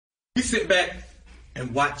We sit back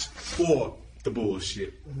and watch for the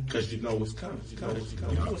bullshit because you know what's coming. You know what's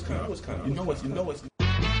coming. You know what's coming. You know what's.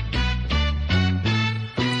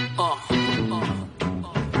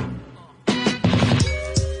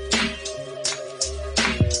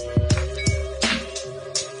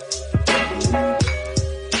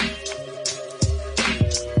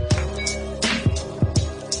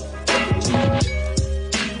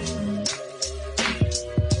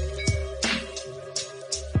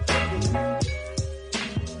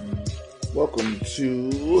 Welcome to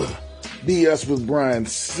BS with Brian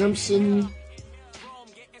Simpson.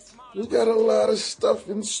 We got a lot of stuff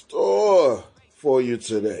in store for you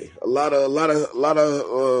today. A lot of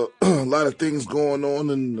things going on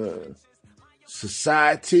in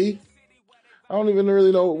society. I don't even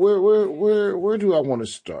really know where do I want to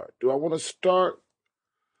start? Do I want to start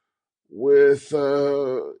with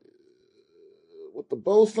the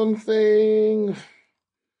Botham thing?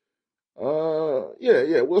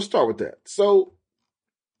 Yeah, we'll start with that. So,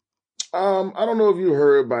 I don't know if you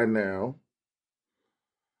heard by now,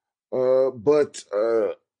 but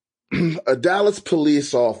a Dallas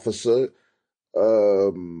police officer, I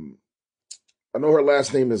know her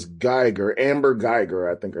last name is Geiger, Amber Geiger,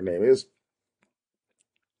 I think her name is.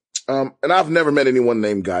 And I've never met anyone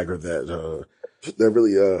named Geiger that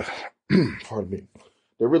really, pardon me,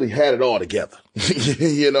 that really had it all together,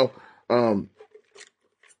 you know.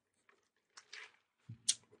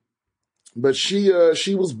 But she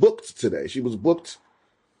was booked today. She was booked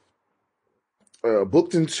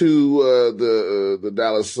into the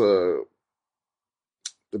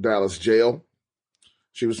Dallas jail.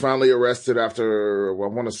 She was finally arrested after, I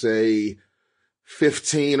want to say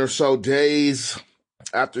 15 or so days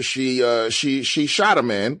after she shot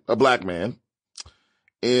a black man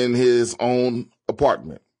in his own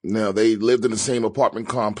apartment. Now, they lived in the same apartment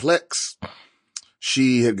complex.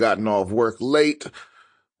 She had gotten off work late.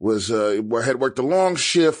 Had worked a long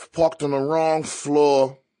shift, parked on the wrong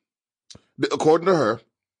floor, according to her.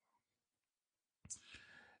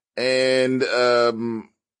 And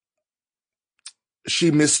she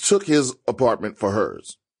mistook his apartment for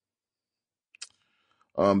hers.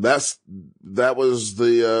 That was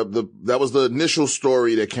the initial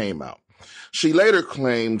story that came out. She later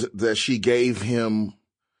claimed that she gave him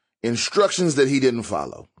instructions that he didn't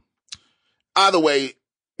follow. Either way,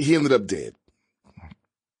 he ended up dead.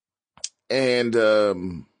 And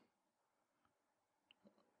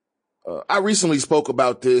I recently spoke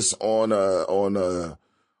about this on one of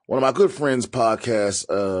my good friends' podcasts,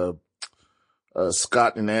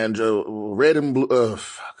 Scott and Andrew,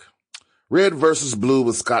 Red versus Blue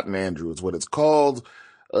with Scott and Andrew is what it's called.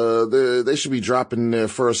 They should be dropping their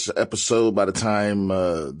first episode by the time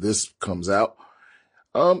this comes out.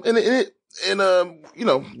 We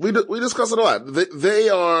discuss it a lot.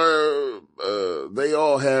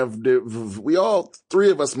 We all three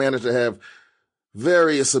of us managed to have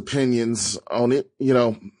various opinions on it, you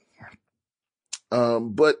know.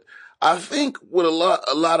 But I think with a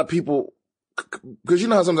lot of people, because you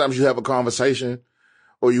know how sometimes you have a conversation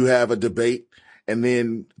or you have a debate and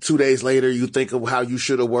then 2 days later you think of how you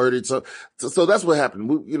should have worded. So that's what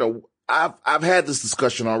happened. I've had this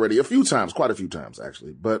discussion already quite a few times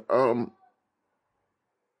actually, but,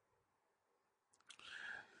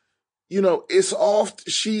 it's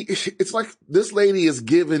like this lady is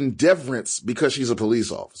given deference because she's a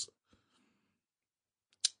police officer.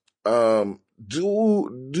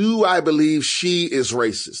 Do I believe she is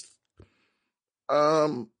racist?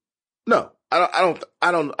 No, I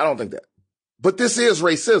don't think that, but this is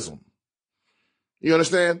racism. You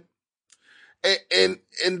understand? And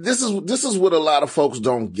this is what a lot of folks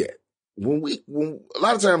don't get. When a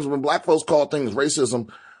lot of times when black folks call things racism,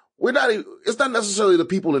 it's not necessarily the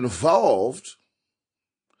people involved,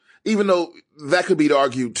 even though that could be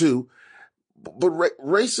argued too. But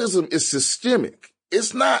racism is systemic.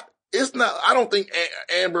 It's not, I don't think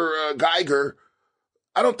Amber Geiger,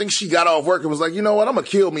 I don't think she got off work and was like, you know what, I'm going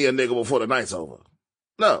to kill me a nigga before the night's over.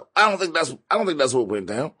 No, I don't think that's what went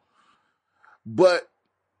down. But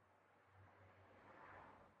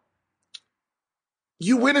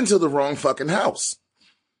you went into the wrong fucking house.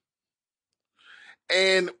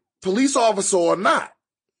 And police officer or not,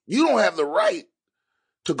 you don't have the right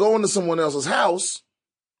to go into someone else's house,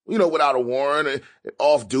 without a warrant,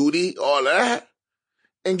 off duty, all that,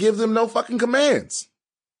 and give them no fucking commands.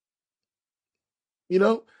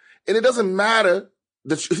 And it doesn't matter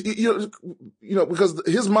that, because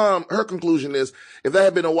his mom, her conclusion is, if that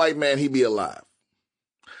had been a white man, he'd be alive.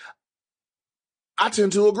 I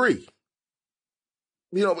tend to agree.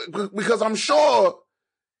 Because I'm sure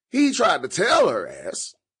he tried to tell her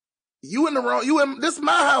ass, You in the wrong, this is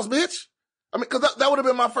my house, bitch. I mean, cause that would have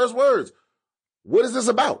been my first words. What is this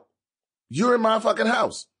about? You're in my fucking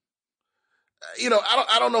house.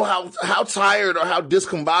 I don't know how tired or how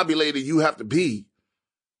discombobulated you have to be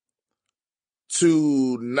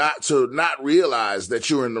to not realize that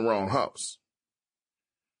you're in the wrong house.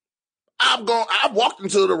 I've walked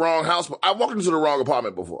into the wrong house. I've walked into the wrong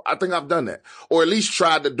apartment before. I think I've done that. Or at least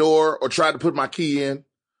tried the door or tried to put my key in,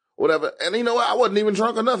 whatever. And you know what? I wasn't even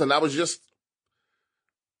drunk or nothing. I was just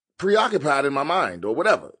preoccupied in my mind or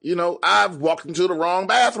whatever. I've walked into the wrong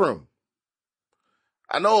bathroom.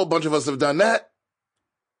 I know a bunch of us have done that.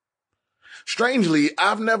 Strangely,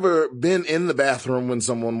 I've never been in the bathroom when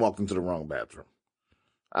someone walked into the wrong bathroom.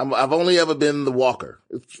 I've only ever been the walker.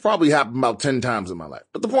 It's probably happened about 10 times in my life.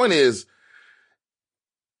 But the point is,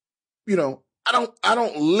 I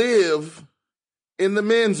don't live in the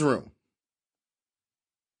men's room.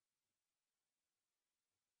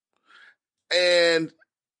 And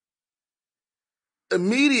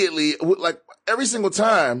immediately, like every single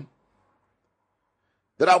time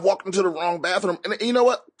that I walked into the wrong bathroom, and you know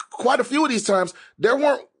what? Quite a few of these times, there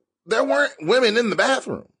weren't women in the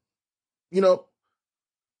bathroom,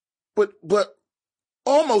 but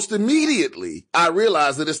almost immediately I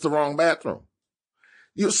realized that it's the wrong bathroom.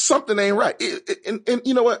 Something ain't right. And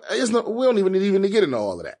you know what? We don't even need to get into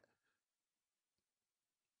all of that.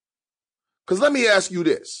 Cause let me ask you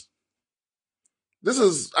this.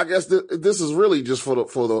 I guess this is really just for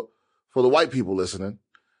the white people listening.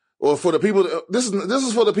 Or for the people, this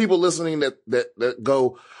is for the people listening that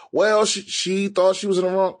go, well, she thought she was in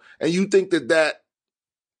the wrong, and you think that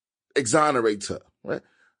exonerates her, right?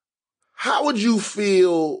 How would you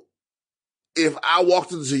feel if I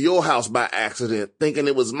walked into your house by accident, thinking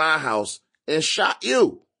it was my house, and shot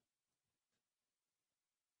you?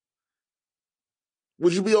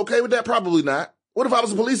 Would you be okay with that? Probably not. What if I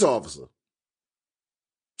was a police officer?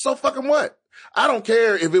 So fucking what? I don't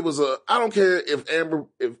care if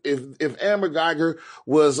Amber Geiger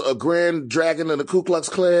was a grand dragon in the Ku Klux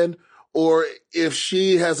Klan, or if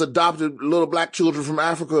she has adopted little black children from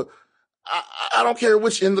Africa. I don't care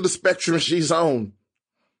which end of the spectrum she's on.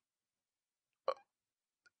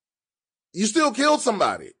 You still killed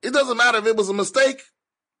somebody. It doesn't matter if it was a mistake.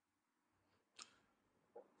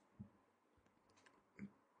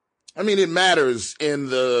 I mean, it matters in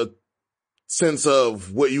the sense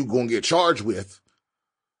of what you gonna get charged with.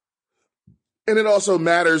 And it also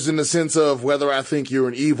matters in the sense of whether I think you're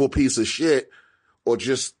an evil piece of shit or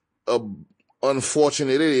just a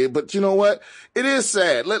unfortunate idiot. But you know what? It is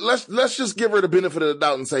sad. Let's just give her the benefit of the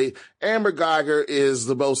doubt and say Amber Geiger is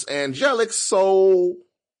the most angelic soul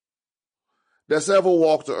that's ever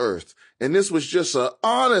walked the earth. And this was just an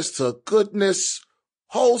honest to goodness,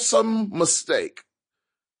 wholesome mistake.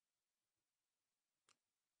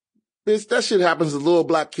 Bitch, that shit happens to little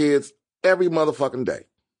black kids every motherfucking day.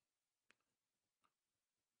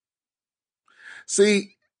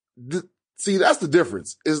 See, that's the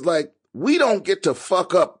difference. It's like, we don't get to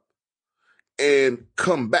fuck up and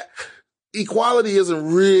come back. Equality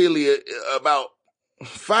isn't really about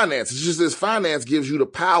finance. It's just this finance gives you the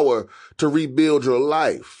power to rebuild your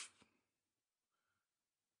life.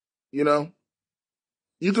 You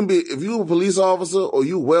can be, if you're a police officer or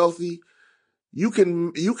you wealthy, you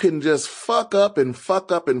can just fuck up and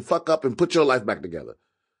put your life back together.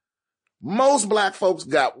 Most black folks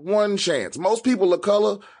got one chance. Most people of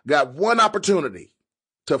color got one opportunity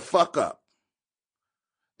to fuck up.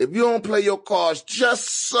 If you don't play your cards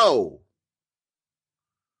just so,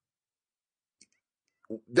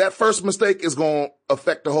 that first mistake is going to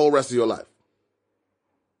affect the whole rest of your life.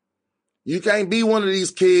 You can't be one of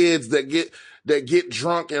these kids that get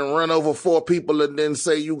drunk and run over 4 people and then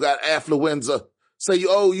say you got affluenza. Say,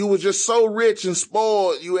 you was just so rich and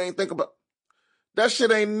spoiled, you ain't think about. That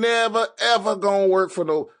shit ain't never, ever gonna work for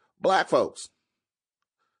no black folks.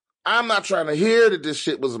 I'm not trying to hear that this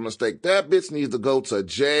shit was a mistake. That bitch needs to go to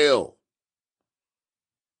jail.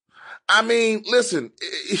 I mean, listen,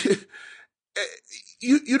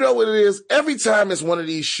 you know what it is? Every time it's one of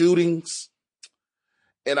these shootings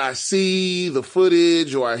and I see the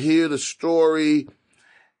footage or I hear the story,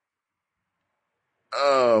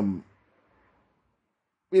 not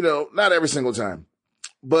every single time,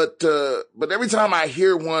 but every time I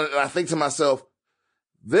hear one and I think to myself,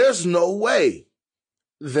 there's no way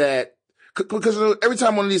that, because every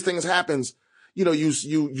time one of these things happens,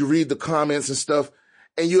 you read the comments and stuff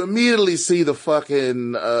and you immediately see the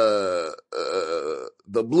fucking, the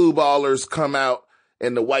blue ballers come out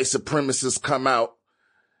and the white supremacists come out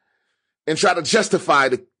and try to justify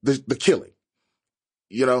the killing,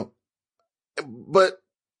 but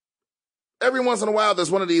every once in a while,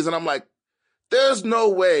 there's one of these, and I'm like, there's no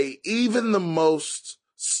way even the most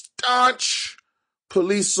staunch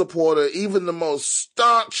police supporter, even the most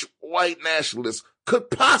staunch white nationalist could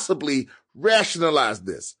possibly rationalize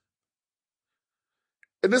this.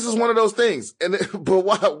 And this is one of those things.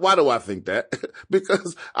 But why do I think that?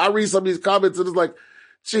 Because I read some of these comments and it's like,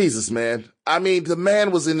 Jesus, man. I mean, the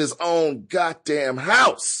man was in his own goddamn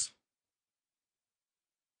house.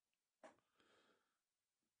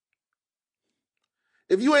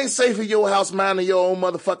 If you ain't safe in your house minding your own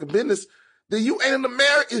motherfucking business, then you ain't an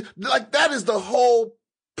American. Like, that is the whole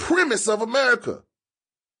premise of America.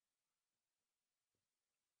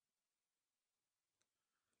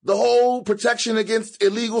 The whole protection against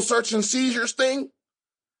illegal search and seizures thing.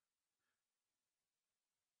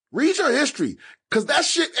 Read your history, because that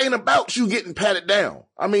shit ain't about you getting patted down.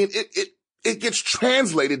 I mean, it gets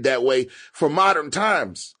translated that way for modern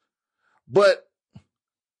times. But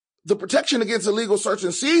the protection against illegal search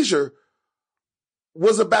and seizure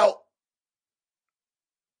was about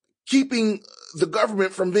keeping the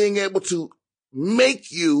government from being able to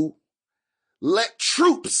make you let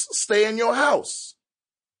troops stay in your house.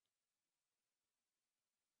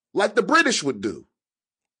 Like the British would do.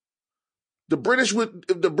 The British would,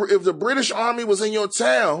 if the British army was in your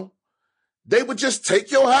town, they would just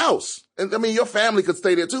take your house. And I mean, your family could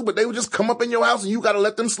stay there too, but they would just come up in your house and you got to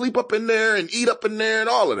let them sleep up in there and eat up in there and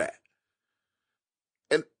all of that.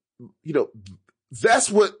 And, you know, that's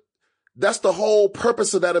the whole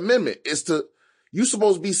purpose of that amendment is you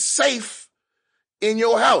supposed to be safe in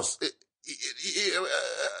your house.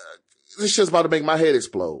 This shit's about to make my head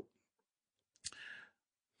explode.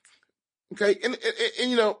 Okay. And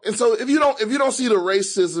you know, and so if you don't see the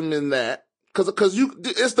racism in that, cause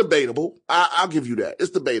it's debatable. I'll give you that.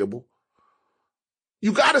 It's debatable.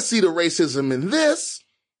 You got to see the racism in this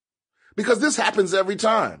because this happens every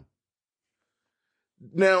time.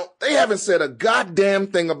 Now, they haven't said a goddamn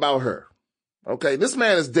thing about her. Okay. This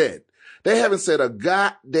man is dead. They haven't said a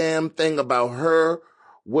goddamn thing about her,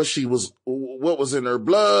 what was in her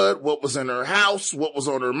blood, what was in her house, what was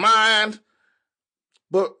on her mind.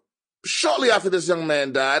 But shortly after this young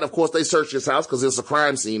man died, of course, they searched his house because it's a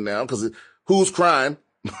crime scene now, because whose crime?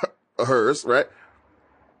 Hers, right?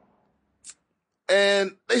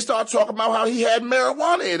 And they start talking about how he had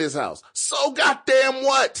marijuana in his house. So goddamn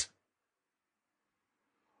what?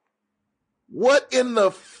 What in the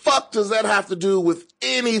fuck does that have to do with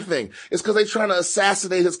anything? It's because they're trying to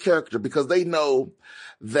assassinate his character because they know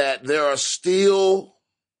that there are still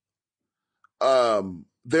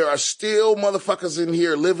motherfuckers in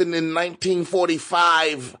here living in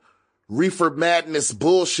 1945 reefer madness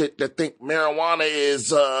bullshit that think marijuana is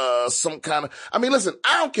some kind of... I mean, listen,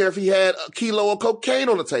 I don't care if he had a kilo of cocaine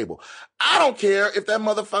on the table. I don't care if that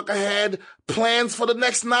motherfucker had plans for the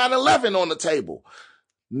next 9/11 on the table.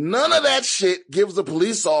 None of that shit gives a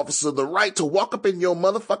police officer the right to walk up in your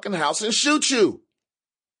motherfucking house and shoot you.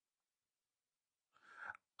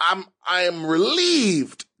 I am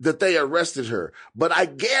relieved that they arrested her, but I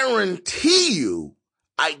guarantee you,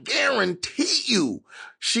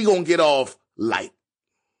 she gonna get off light.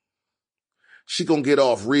 She gonna get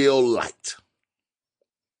off real light.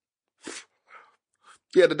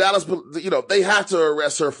 Yeah, the Dallas, you know, they have to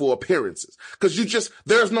arrest her for appearances because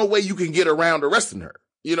there's no way you can get around arresting her.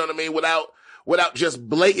 You know what I mean? Without just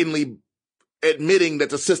blatantly admitting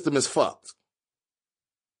that the system is fucked.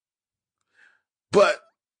 But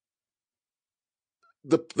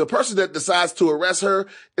the person that decides to arrest her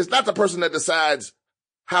is not the person that decides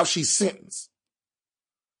how she's sentenced.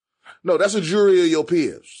 No, that's a jury of your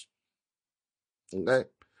peers. Okay?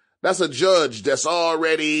 That's a judge that's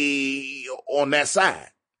already on that side.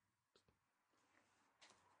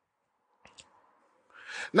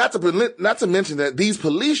 Not to mention that these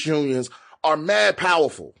police unions are mad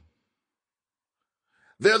powerful.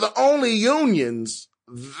 They're the only unions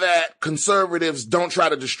that conservatives don't try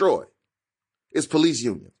to destroy. It's police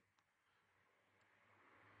unions.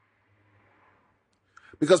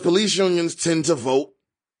 Because police unions tend to vote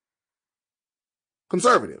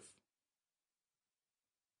conservative.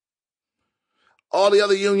 All the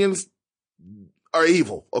other unions are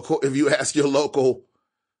evil, if you ask your local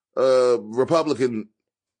Republican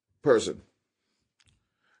person.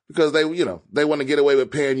 Because they want to get away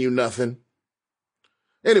with paying you nothing.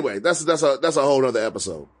 Anyway, that's a whole other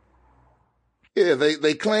episode. Yeah,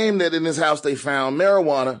 they claim that in his house they found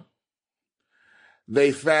marijuana.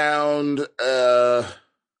 They found I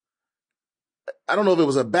don't know if it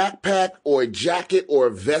was a backpack or a jacket or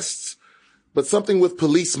a vest, but something with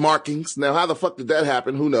police markings. Now, how the fuck did that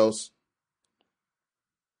happen? Who knows?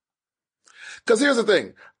 Because here's the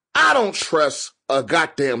thing. I don't trust a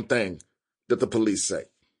goddamn thing that the police say.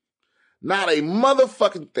 Not a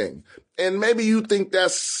motherfucking thing. And maybe you think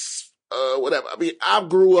that's, whatever. I mean, I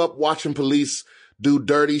grew up watching police do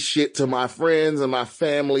dirty shit to my friends and my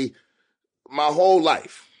family my whole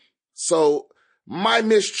life. So my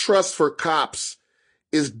mistrust for cops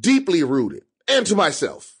is deeply rooted. And to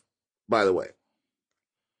myself, by the way.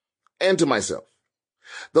 And to myself.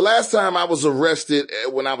 The last time I was arrested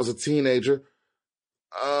when I was a teenager,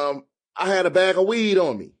 I had a bag of weed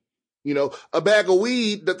on me. You know, a bag of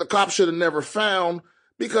weed that the cops should have never found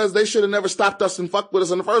because they should have never stopped us and fucked with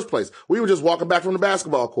us in the first place. We were just walking back from the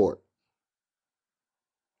basketball court.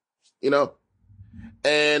 You know,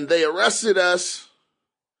 and they arrested us.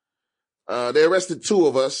 They arrested two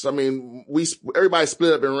of us. I mean, everybody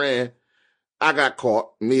split up and ran. I got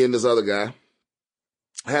caught, me and this other guy.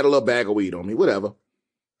 I had a little bag of weed on me, whatever.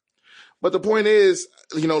 But the point is,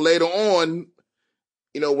 you know, later on,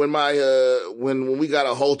 you know, when when we got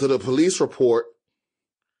a hold of the police report,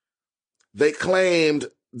 they claimed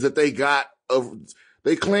that they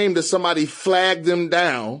claimed that somebody flagged them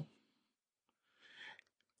down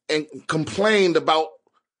and complained about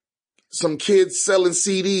some kids selling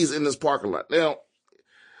CDs in this parking lot. Now,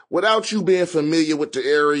 without you being familiar with the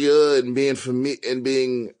area and being from the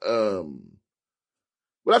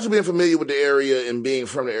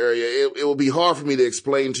area, it will be hard for me to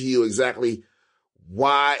explain to you exactly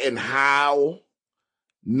why and how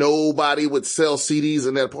nobody would sell CDs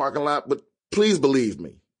in that parking lot. But please believe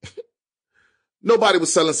me, nobody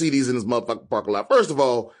was selling CDs in this motherfucking parking lot. First of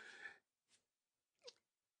all,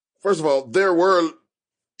 there were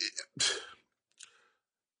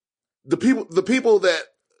the people that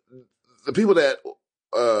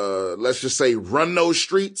let's just say run those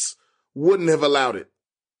streets wouldn't have allowed it.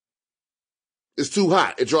 It's too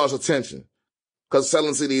hot. It draws attention because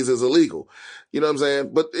selling CDs is illegal. You know what I'm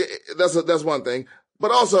saying? But that's one thing.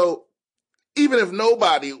 But also, even if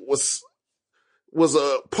nobody was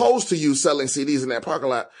opposed to you selling CDs in that parking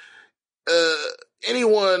lot,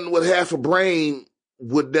 anyone with half a brain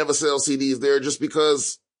would never sell CDs there just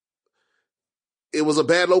because it was a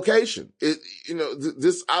bad location.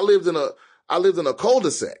 I lived in a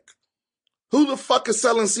cul-de-sac. Who the fuck is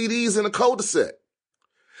selling CDs in a cul-de-sac?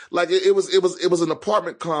 Like it was an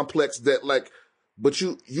apartment complex that but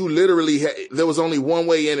you literally there was only one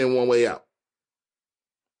way in and one way out.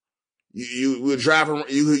 You would drive,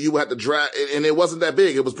 you had to drive, and it wasn't that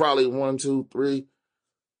big. It was probably 1, 2, 3,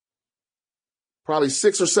 probably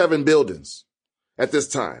 6 or 7 buildings at this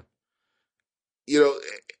time. You know,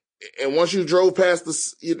 and once you drove past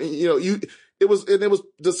this, it was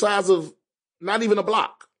the size of not even a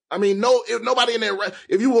block. I mean, nobody in there.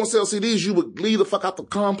 If you want to sell CDs, you would leave the fuck out the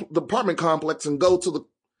apartment complex and go to the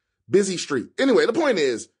busy street. Anyway, the point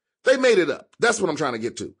is, they made it up. That's what I'm trying to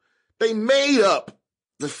get to. They made up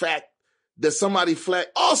the fact that somebody flagged.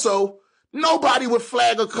 Also, nobody would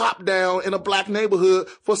flag a cop down in a black neighborhood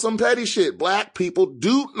for some petty shit. Black people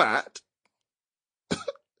do not.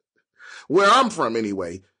 Where I'm from,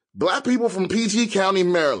 anyway. Black people from PG County,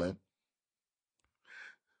 Maryland,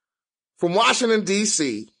 from Washington,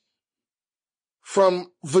 D.C.,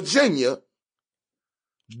 from Virginia,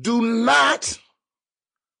 do not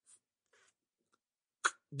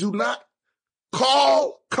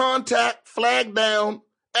call, contact, flag down,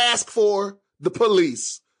 ask for the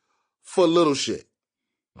police for little shit.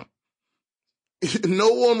 No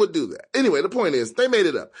one would do that. Anyway, the point is, they made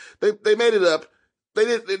it up. They made it up.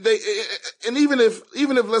 And even if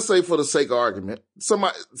let's say for the sake of argument,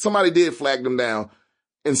 somebody did flag them down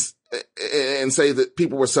and say that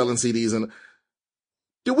people were selling CDs, and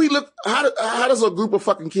do we look, how does a group of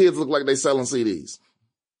fucking kids look like they selling CDs?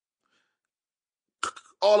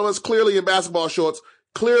 All of us clearly in basketball shorts,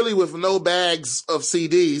 clearly with no bags of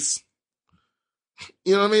CDs.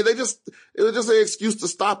 You know what I mean? It was just an excuse to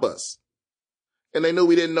stop us. And they knew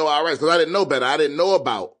we didn't know our rights, because I didn't know better. I didn't know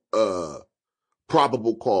about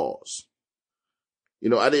probable cause. You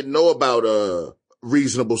know, I didn't know about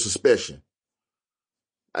reasonable suspicion.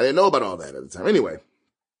 I didn't know about all that at the time. Anyway,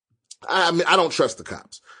 I mean, I don't trust the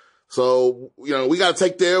cops. So, you know, we got to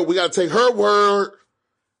take her word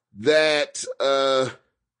that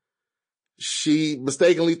she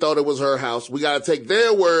mistakenly thought it was her house. We got to take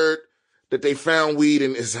their word that they found weed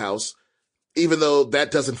in his house, even though that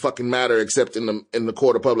doesn't fucking matter except in the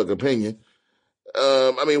court of public opinion.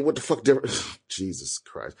 I mean, what the fuck difference? Jesus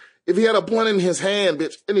Christ. If he had a blunt in his hand,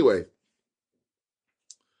 bitch. Anyway.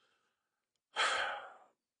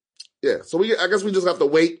 Yeah, so I guess we just have to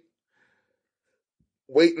wait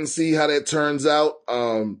and see how that turns out.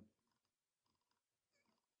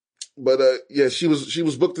 But yeah, she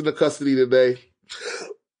was booked into custody today.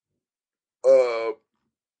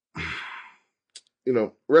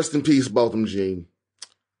 rest in peace, Botham Jean.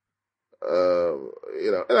 And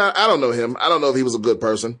I don't know him. I don't know if he was a good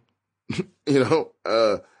person, but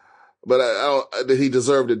I don't, did he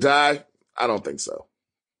deserve to die? I don't think so.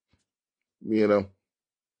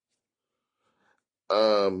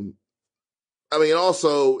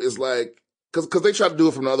 Also it's like, cause they try to do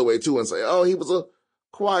it from the other way too and say, oh, he was a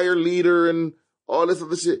choir leader and all this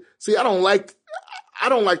other shit. See, I don't like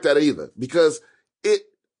that either, because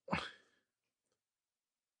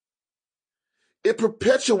it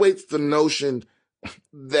perpetuates the notion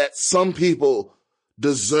that some people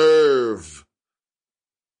deserve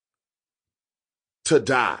to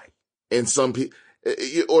die, and some people,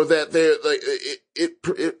 or that they're like,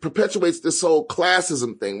 it perpetuates this whole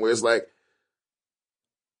classism thing where it's like,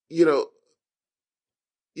 like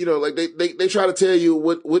they try to tell you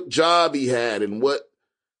what job he had and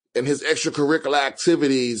his extracurricular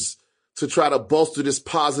activities to try to bolster this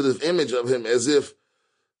positive image of him, as if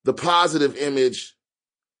the positive image,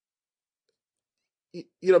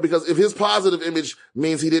 because if his positive image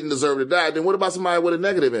means he didn't deserve to die, then what about somebody with a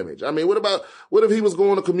negative image? I mean, what if he was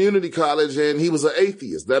going to community college and he was an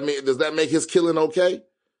atheist? Does that make his killing okay?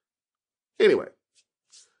 Anyway,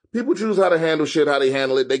 people choose how to handle shit, how they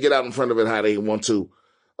handle it. They get out in front of it how they want to.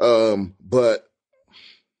 But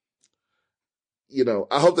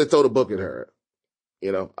I hope they throw the book at her.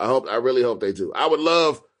 I really hope they do. I would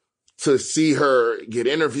love to see her get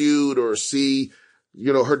interviewed or see,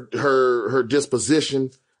 her disposition.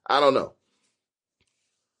 I don't know.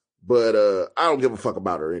 But, I don't give a fuck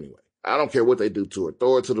about her anyway. I don't care what they do to her.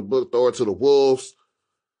 Throw her to the book, throw her to the wolves,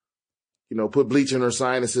 put bleach in her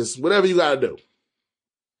sinuses, whatever you gotta do.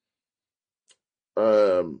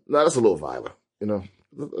 No, that's a little violent,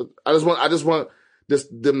 I just want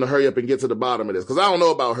them to hurry up and get to the bottom of this, because I don't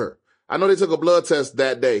know about her. I know they took a blood test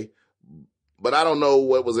that day, but I don't know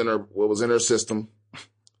what was in her system.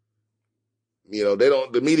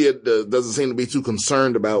 The media doesn't seem to be too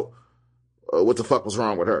concerned about what the fuck was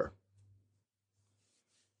wrong with her.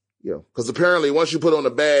 Because apparently once you put on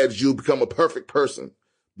a badge, you become a perfect person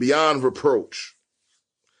beyond reproach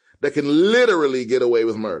that can literally get away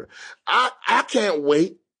with murder. I can't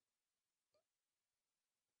wait.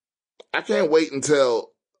 I can't wait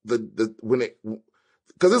until because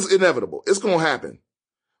it's inevitable. It's going to happen.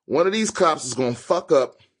 One of these cops is going to fuck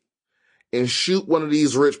up and shoot one of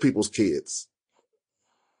these rich people's kids.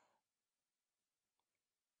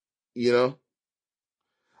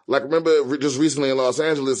 Like, remember just recently in Los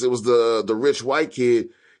Angeles, it was the rich white kid.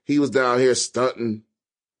 He was down here stunting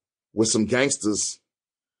with some gangsters.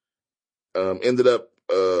 Ended up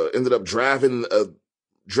driving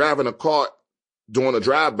a car doing a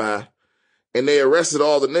drive-by, and they arrested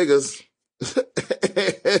all the niggas.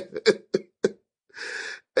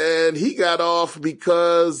 And he got off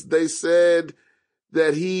because they said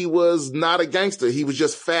that he was not a gangster. He was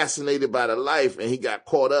just fascinated by the life, and he got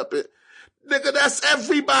caught up in, nigga, that's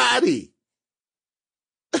everybody.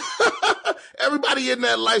 Everybody in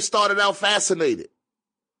that life started out fascinated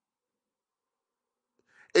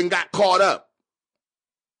and got caught up.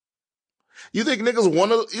 You think niggas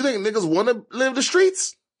wanna live the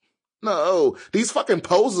streets? No, these fucking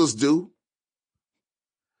posers do.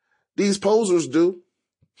 These posers do.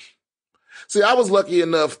 See, I was lucky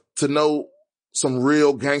enough to know some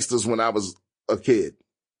real gangsters when I was a kid.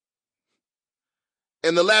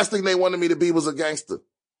 And the last thing they wanted me to be was a gangster.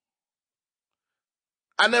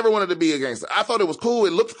 I never wanted to be a gangster. I thought it was cool.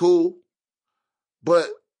 It looked cool. But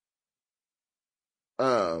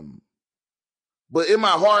in my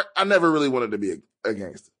heart, I never really wanted to be a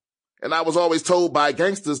gangster. And I was always told by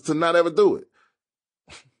gangsters to not ever do it.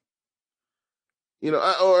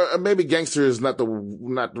 Or maybe gangster is not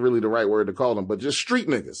really the right word to call them, but just street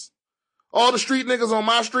niggas. All the street niggas on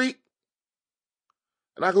my street.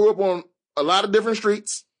 And I grew up on a lot of different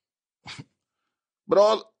streets. But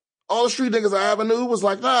all the street niggas I ever knew was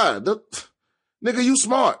like, nah, nigga, you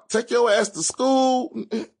smart. Take your ass to school.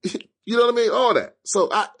 You know what I mean? All that. So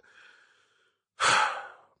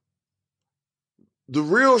the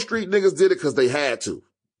real street niggas did it because they had to.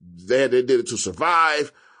 They did it to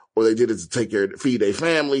survive, or they did it to feed their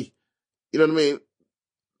family. You know what I mean?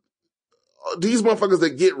 These motherfuckers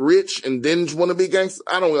that get rich and then want to be gangsters,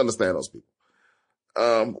 I don't understand those people.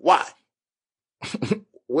 Why?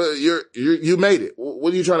 Well, you made it.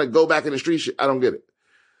 What are you trying to go back in the street shit? I don't get it.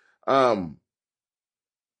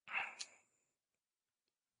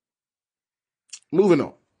 Moving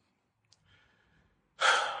on.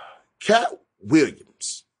 Cat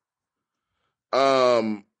Williams.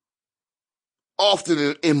 Often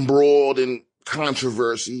embroiled in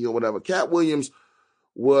controversy or whatever. Cat Williams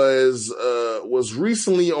was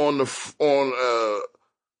recently on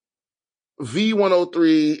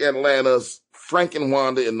V103 Atlanta's Frank and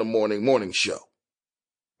Wanda in the morning show.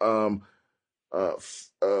 In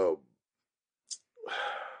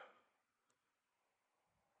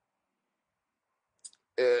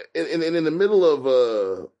the middle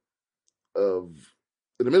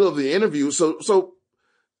of the interview, so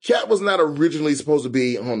Cat was not originally supposed to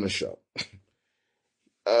be on the show.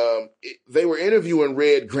 They were interviewing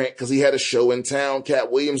Red Grant because he had a show in town.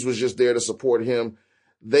 Cat Williams was just there to support him.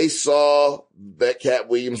 They saw that Cat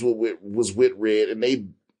Williams was with Red, and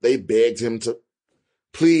they begged him to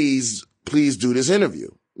please do this interview,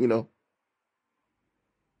 you know.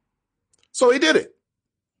 So he did it.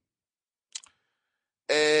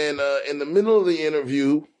 And in the middle of the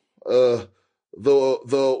interview, the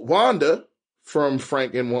Wanda from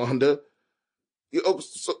Frank and Wanda,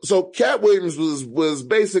 so Cat Williams was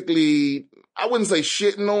basically, I wouldn't say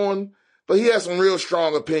shitting on, but he had some real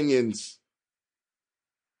strong opinions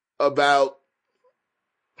about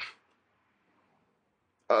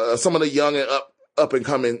some of the young and up and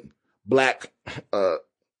coming black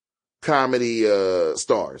comedy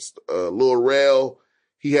stars. Lil Rel,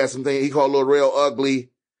 he had something he called Lil Rel ugly.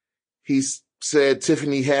 He said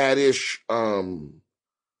Tiffany Haddish.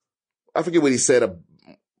 I forget what he said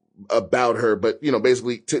about her, but you know,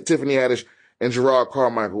 basically Tiffany Haddish and Gerard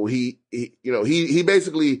Carmichael. He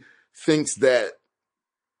basically thinks that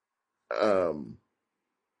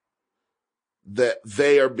that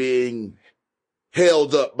they are being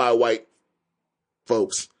held up by white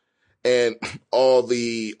folks, and all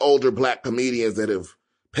the older black comedians that have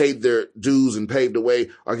paid their dues and paved the way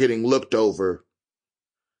are getting looked over.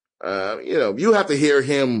 You have to hear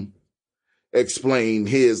him explain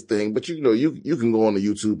his thing, but you can go on the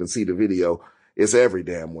YouTube and see the video. It's every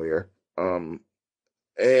damn where. And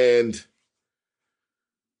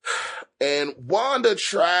Wanda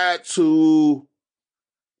tried to,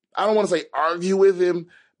 I don't want to say argue with him,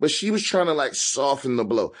 but she was trying to like soften the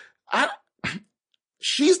blow.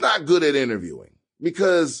 She's not good at interviewing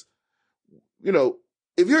because,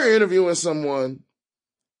 if you're interviewing someone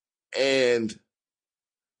and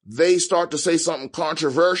they start to say something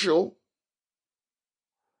controversial,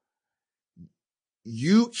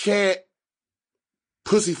 you can't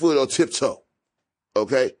pussyfoot or tiptoe,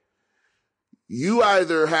 okay? You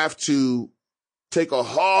either have to take a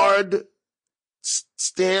hard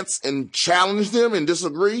stance and challenge them and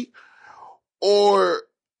disagree, or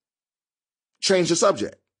change the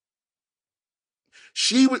subject.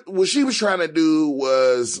 What she was trying to do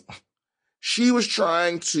was she was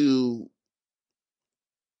trying to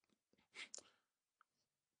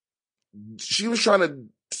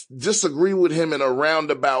disagree with him in a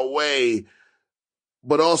roundabout way,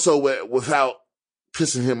 but also without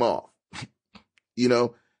pissing him off.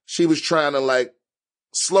 She was trying to like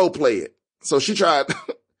slow play it. So she tried.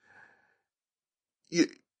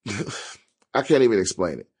 I can't even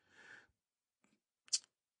explain it.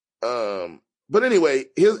 But anyway,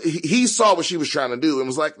 he saw what she was trying to do and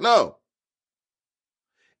was like, no.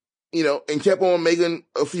 And kept on making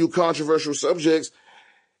a few controversial subjects.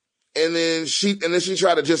 And then she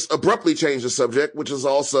tried to just abruptly change the subject, which is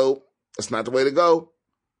also, that's not the way to go.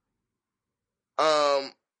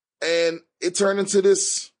 And it turned into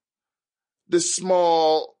this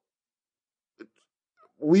small,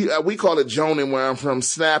 we call it joning where I'm from,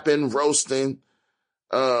 snapping, roasting.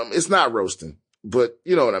 It's not roasting, but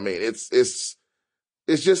you know what I mean? It's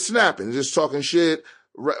just snapping, just talking shit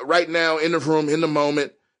right now in the room, in the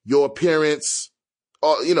moment, your appearance,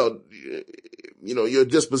 or, your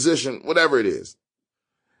disposition, whatever it is.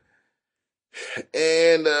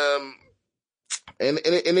 And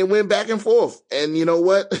it went back and forth. And you know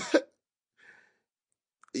what?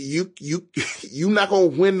 you not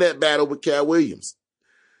going to win that battle with Cat Williams,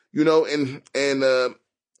 and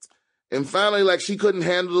finally, like, she couldn't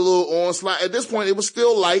handle the little onslaught. At this point, it was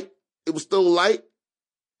still light.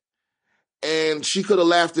 And she could have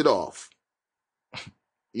laughed it off,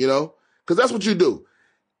 cause that's what you do.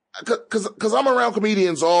 Cause I'm around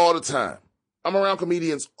comedians all the time.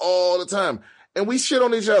 And we shit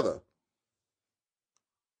on each other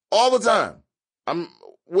all the time.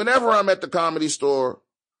 Whenever I'm at the Comedy Store,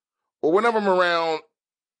 or whenever I'm around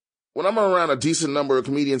a decent number of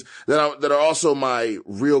comedians that are also my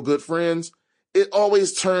real good friends, it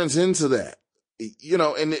always turns into that,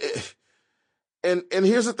 and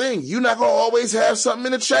here's the thing. You're not going to always have something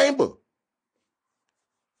in the chamber.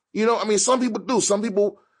 Some people do. Some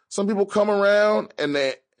people come around and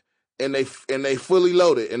they fully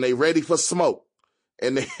loaded and they ready for smoke.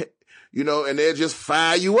 And you know, and they'll just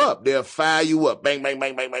fire you up. They'll fire you up. Bang, bang,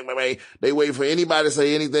 bang, bang, bang, bang, bang. They wait for anybody to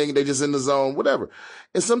say anything. They just in the zone, whatever.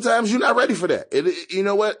 And sometimes you're not ready for that. You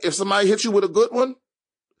know what? If somebody hits you with a good one,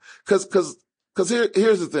 cause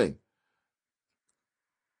here's the thing.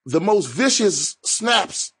 The most vicious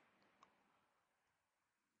snaps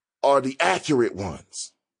are the accurate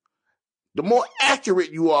ones. The more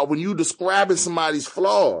accurate you are when you describing somebody's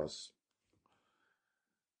flaws,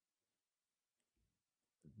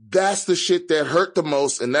 that's the shit that hurt the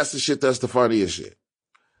most, and that's the shit that's the funniest shit.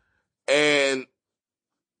 And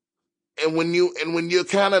when you're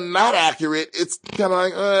kind of not accurate, it's kind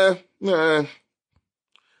of like,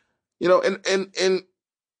 you know,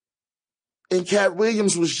 and Cat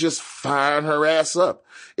Williams was just firing her ass up.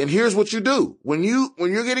 And here's what you do. When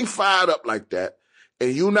you're getting fired up like that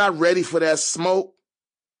and you're not ready for that smoke,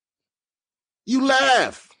 you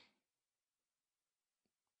laugh.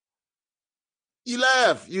 You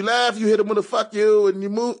hit them with a fuck you, and you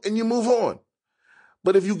move on.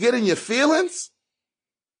 But if you get in your feelings,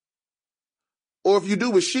 or if you do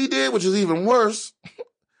what she did, which is even worse,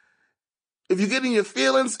 if you get in your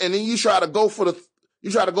feelings and then you try to go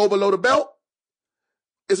below the belt,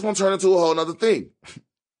 it's going to turn into a whole nother thing.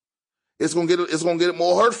 It's going to get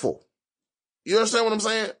more hurtful. You understand what I'm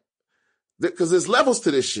saying? Because there's levels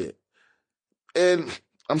to this shit. And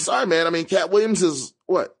I'm sorry, man. I mean, Cat Williams is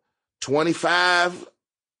what? 25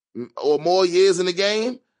 or more years in the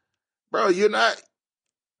game, bro. You're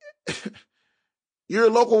a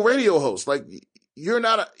local radio host. Like you're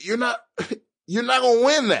not gonna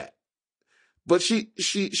win that. But she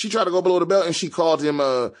tried to go below the belt, and she called him,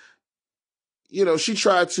 she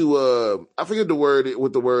tried to, I forget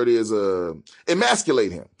what the word is,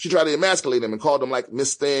 emasculate him. She tried to emasculate him and called him like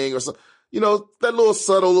Miss Thing or something. You know, that little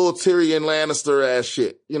subtle little Tyrion Lannister ass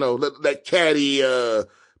shit. You know, that catty,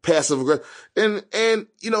 passive aggressive. And,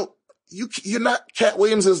 you know, Cat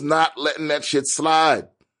Williams is not letting that shit slide.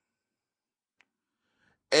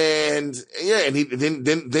 And yeah, and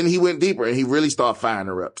then he went deeper, and he really started firing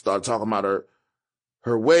her up, started talking about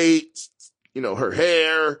her weight, you know, her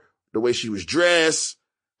hair, the way she was dressed,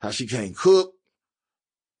 how she can't cook,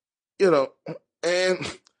 you know, and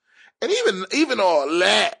even all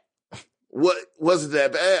that, what wasn't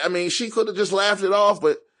that bad? I mean, she could have just laughed it off,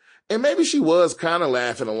 and maybe she was kind of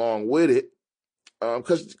laughing along with it,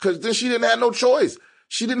 cause then she didn't have no choice.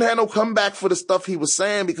 She didn't have no comeback for the stuff he was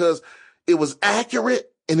saying, because it was accurate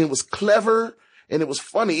and it was clever and it was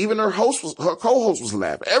funny. Even her co-host was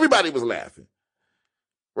laughing. Everybody was laughing,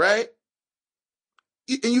 right?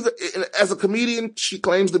 And as a comedian, she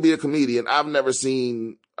claims to be a comedian. I've never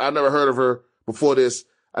heard of her before this.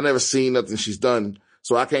 I never seen nothing she's done.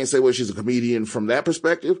 So I can't say whether she's a comedian from that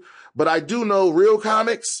perspective, but I do know real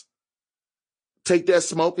comics take that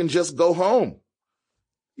smoke and just go home.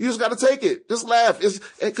 You just got to take it. Just laugh. It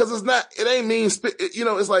ain't mean, you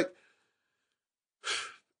know, it's like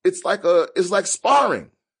sparring.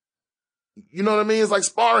 You know what I mean? It's like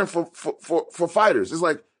sparring for fighters. It's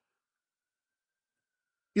like,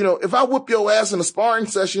 you know, if I whoop your ass in a sparring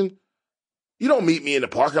session, you don't meet me in the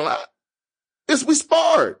parking lot. We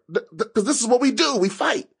sparred, because this is what we do. We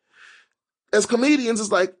fight. As comedians, it's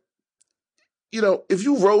like, you know, if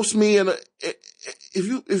you roast me in a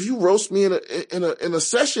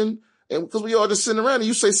session, and because we all just sitting around and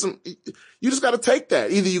you say you just got to take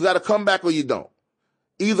that. Either you got to come back or you don't.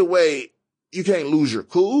 Either way, you can't lose your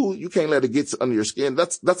cool. You can't let it get under your skin.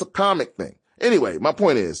 That's a comic thing. Anyway, my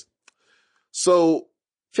point is, so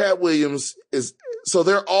Cat Williams so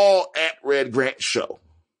they're all at Red Grant's show,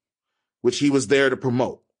 which he was there to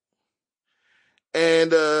promote.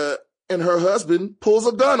 And her husband pulls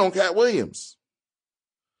a gun on Cat Williams.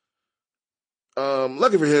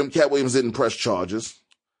 Lucky for him, Cat Williams didn't press charges.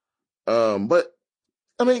 But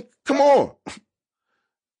I mean, come on.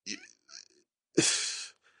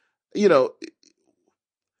 You know,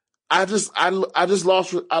 I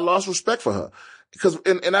lost respect for her, because,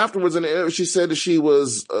 and afterwards in the interview, she said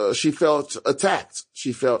that she felt attacked.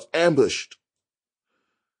 She felt ambushed.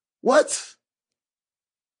 What?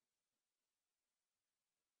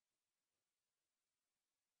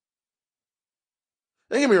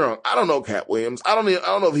 Don't get me wrong. I don't know Cat Williams. I don't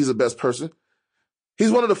know if he's the best person.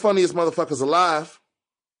 He's one of the funniest motherfuckers alive.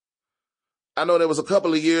 I know there was a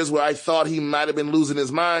couple of years where I thought he might have been losing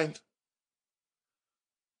his mind.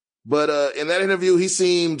 But in that interview, he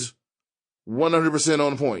seemed 100%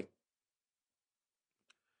 on point.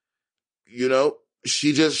 You know,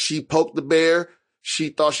 she poked the bear. She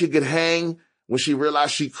thought she could hang when she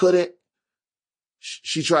realized she couldn't.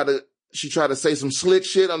 She tried to say some slick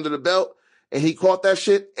shit under the belt, and he caught that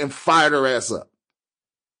shit and fired her ass up.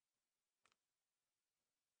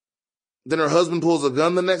 then her husband pulls a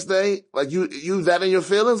gun the next day. Like you that in your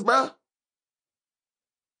feelings, bruh?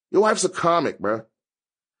 Your wife's a comic, bruh,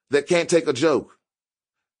 that can't take a joke.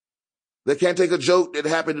 That can't take a joke that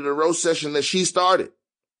happened in a roast session that she started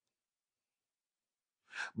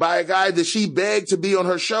by a guy that she begged to be on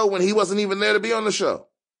her show when he wasn't even there to be on the show.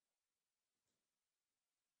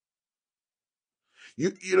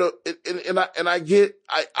 You know,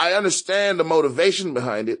 I understand the motivation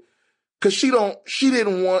behind it, because she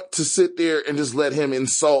didn't want to sit there and just let him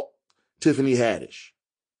insult Tiffany Haddish.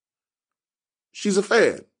 She's a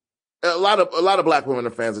fan. A lot of black women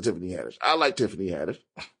are fans of Tiffany Haddish. I like Tiffany Haddish.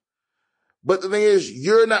 But the thing is,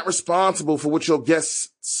 you're not responsible for what your guests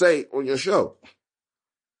say on your show.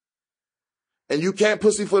 And you can't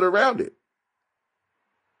pussyfoot around it.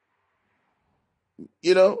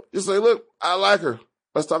 You know, just say, look, I like her.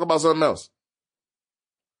 Let's talk about something else.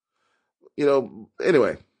 You know,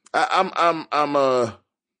 anyway, yeah.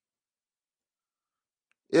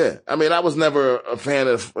 I mean, I was never a fan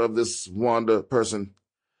of this Wanda person.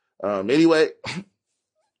 Anyway,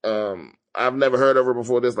 I've never heard of her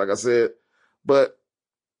before this, like I said, but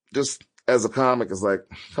just as a comic, it's like,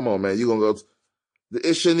 come on, man, you gonna go,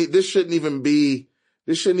 this shouldn't even be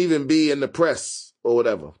in the press or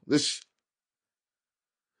whatever.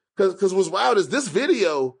 Cause what's wild is this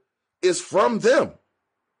video is from them.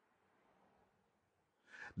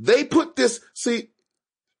 They put this,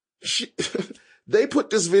 they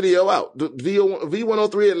put this video out, the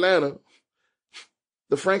V103 Atlanta,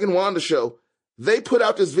 the Frank and Wanda show. They put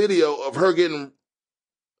out this video of her getting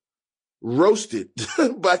roasted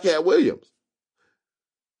by Cat Williams.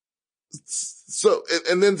 So,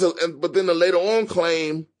 but then the later on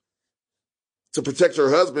claim to protect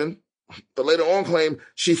her husband, but later on claim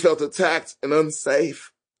she felt attacked and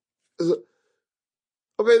unsafe. Okay,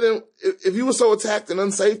 then if you were so attacked and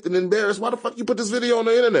unsafe and embarrassed, why the fuck you put this video on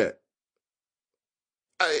the internet?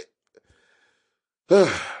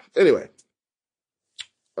 Anyway,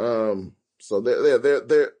 so there,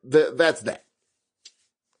 that's that.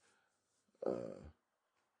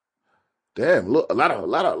 Damn, look, a lot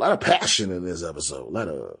of passion in this episode. A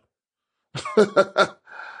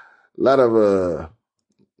lot of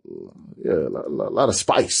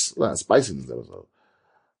spice. A lot of spice in this episode.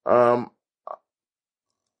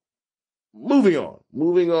 Moving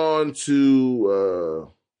on to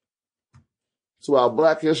our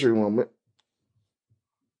Black History moment.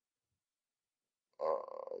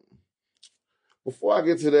 Before I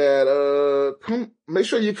get to that, make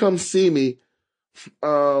sure you come see me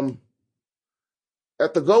at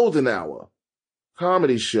the Golden Hour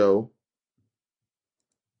comedy show.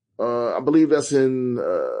 I believe that's in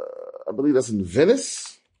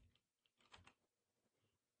Venice.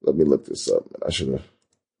 Let me look this up. I should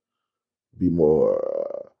be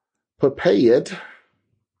more prepared.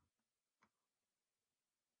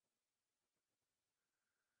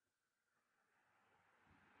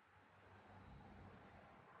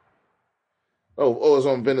 Oh, it's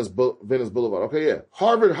on Venice Boulevard. Okay, yeah.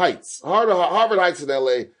 Harvard Heights in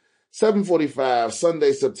LA, 7:45,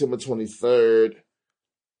 Sunday, September 23rd.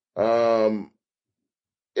 Yeah,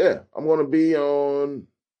 I'm going to be on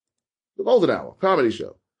the Golden Hour comedy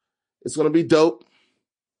show. It's going to be dope.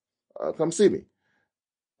 Come see me.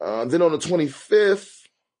 Then on the 25th,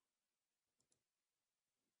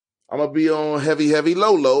 I'm going to be on Heavy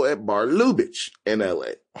Low at Bar Lubitsch in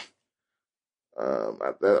LA. I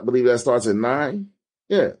believe that starts at 9.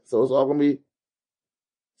 Yeah, so it's gonna be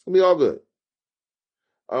all good.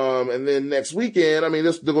 And then next weekend, I mean,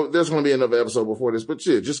 there's gonna be another episode before this, but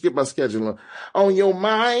shit, just get my schedule on your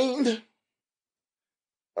mind.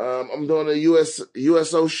 I'm doing a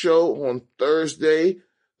USO show on Thursday,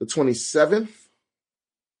 the 27th,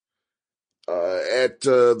 at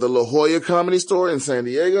the La Jolla Comedy Store in San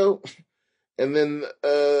Diego, and then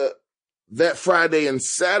that Friday and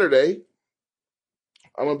Saturday,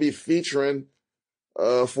 I'm going to be featuring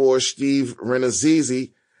for Steve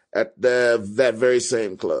Renazizi at that very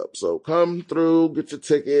same club. So come through, get your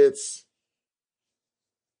tickets,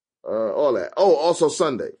 all that. Oh, also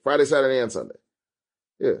Sunday, Friday, Saturday, and Sunday.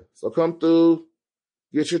 Yeah, so come through,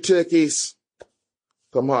 get your tickets,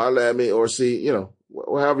 come holler at me or see,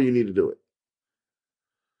 however you need to do it.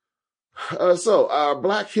 So our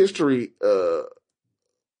Black History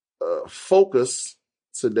focus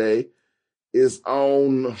today is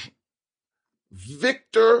on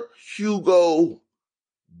Victor Hugo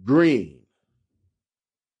Green.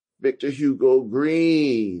 Victor Hugo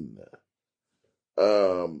Green.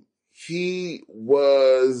 He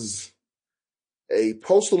was a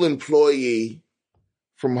postal employee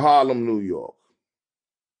from Harlem, New York.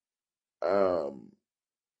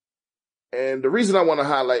 And the reason I want to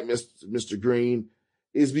highlight Mr. Green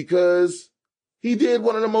is because he did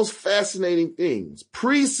one of the most fascinating things.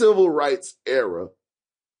 Pre-civil rights era,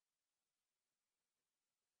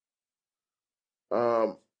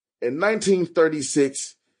 in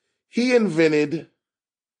 1936, he invented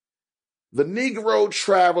the Negro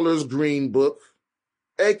Traveler's Green Book,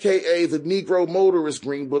 aka the Negro Motorist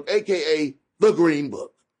Green Book, aka the Green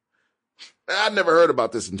Book. I'd never heard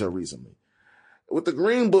about this until recently. What the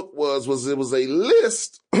Green Book was it was a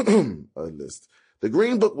list, a list. The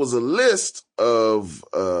Green Book was a list of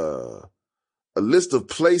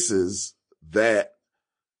places that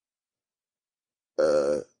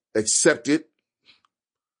accepted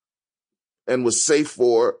and was safe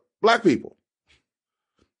for Black people,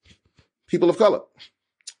 people of color.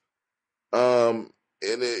 And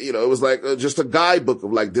it was like just a guidebook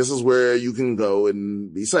of like, this is where you can go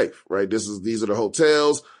and be safe, right? These are the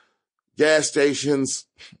hotels, gas stations,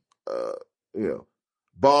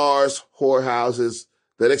 bars, whorehouses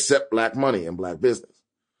that accept Black money and Black business.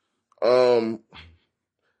 At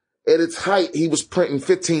its height, he was printing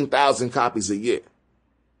 15,000 copies a year.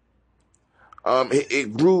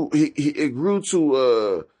 It grew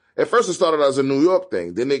to, at first it started as a New York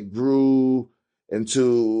thing. Then it grew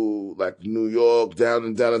into like New York, down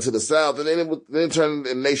into the South. And then it turned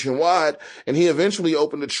nationwide. And he eventually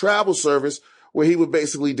opened a travel service where he would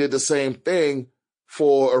basically did the same thing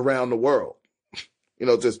for around the world.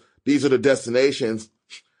 Just these are the destinations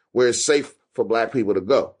where it's safe for Black people to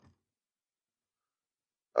go.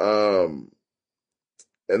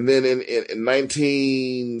 And then in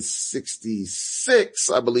 1966,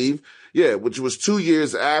 I believe, which was 2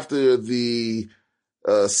 years after the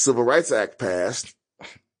Civil Rights Act passed,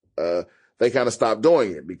 they kind of stopped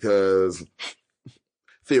doing it because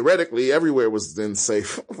theoretically everywhere was then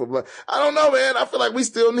safe for Black. I don't know, man. I feel like we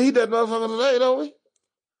still need that motherfucker today, don't we?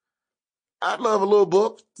 I'd love a little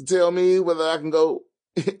book to tell me whether I can go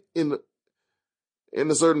in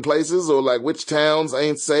certain places or like which towns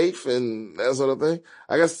ain't safe and that sort of thing.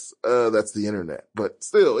 I guess that's the internet, but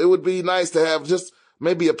still, it would be nice to have just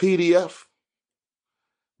maybe a PDF,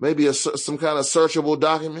 maybe some kind of searchable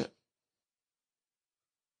document,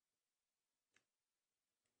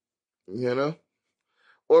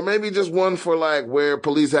 or maybe just one for like where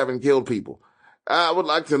police haven't killed people. I would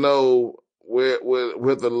like to know where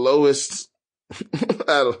the lowest.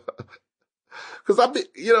 I don't, because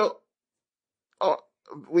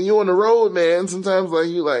when you're on the road, man, sometimes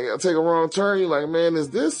like I take a wrong turn. You're like, man, is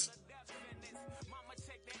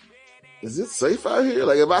it safe out here?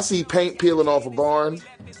 Like if I see paint peeling off a barn,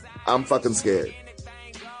 I'm fucking scared.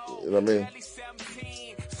 You know what I mean?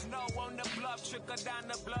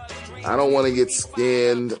 I don't want to get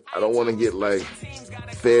skinned. I don't want to get like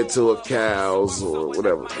fed to cows or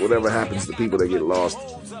whatever happens to people that get lost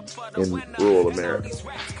in rural America.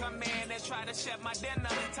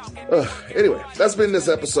 Anyway, that's been this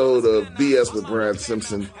episode of BS with Brad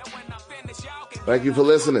Simpson. Thank you for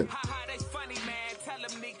listening.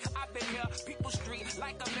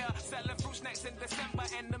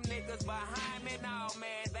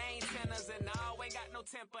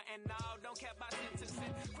 Temper and no, don't care about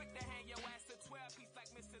sentencing. Quick to hand your ass to 12 piece like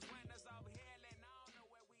Mrs. Winters.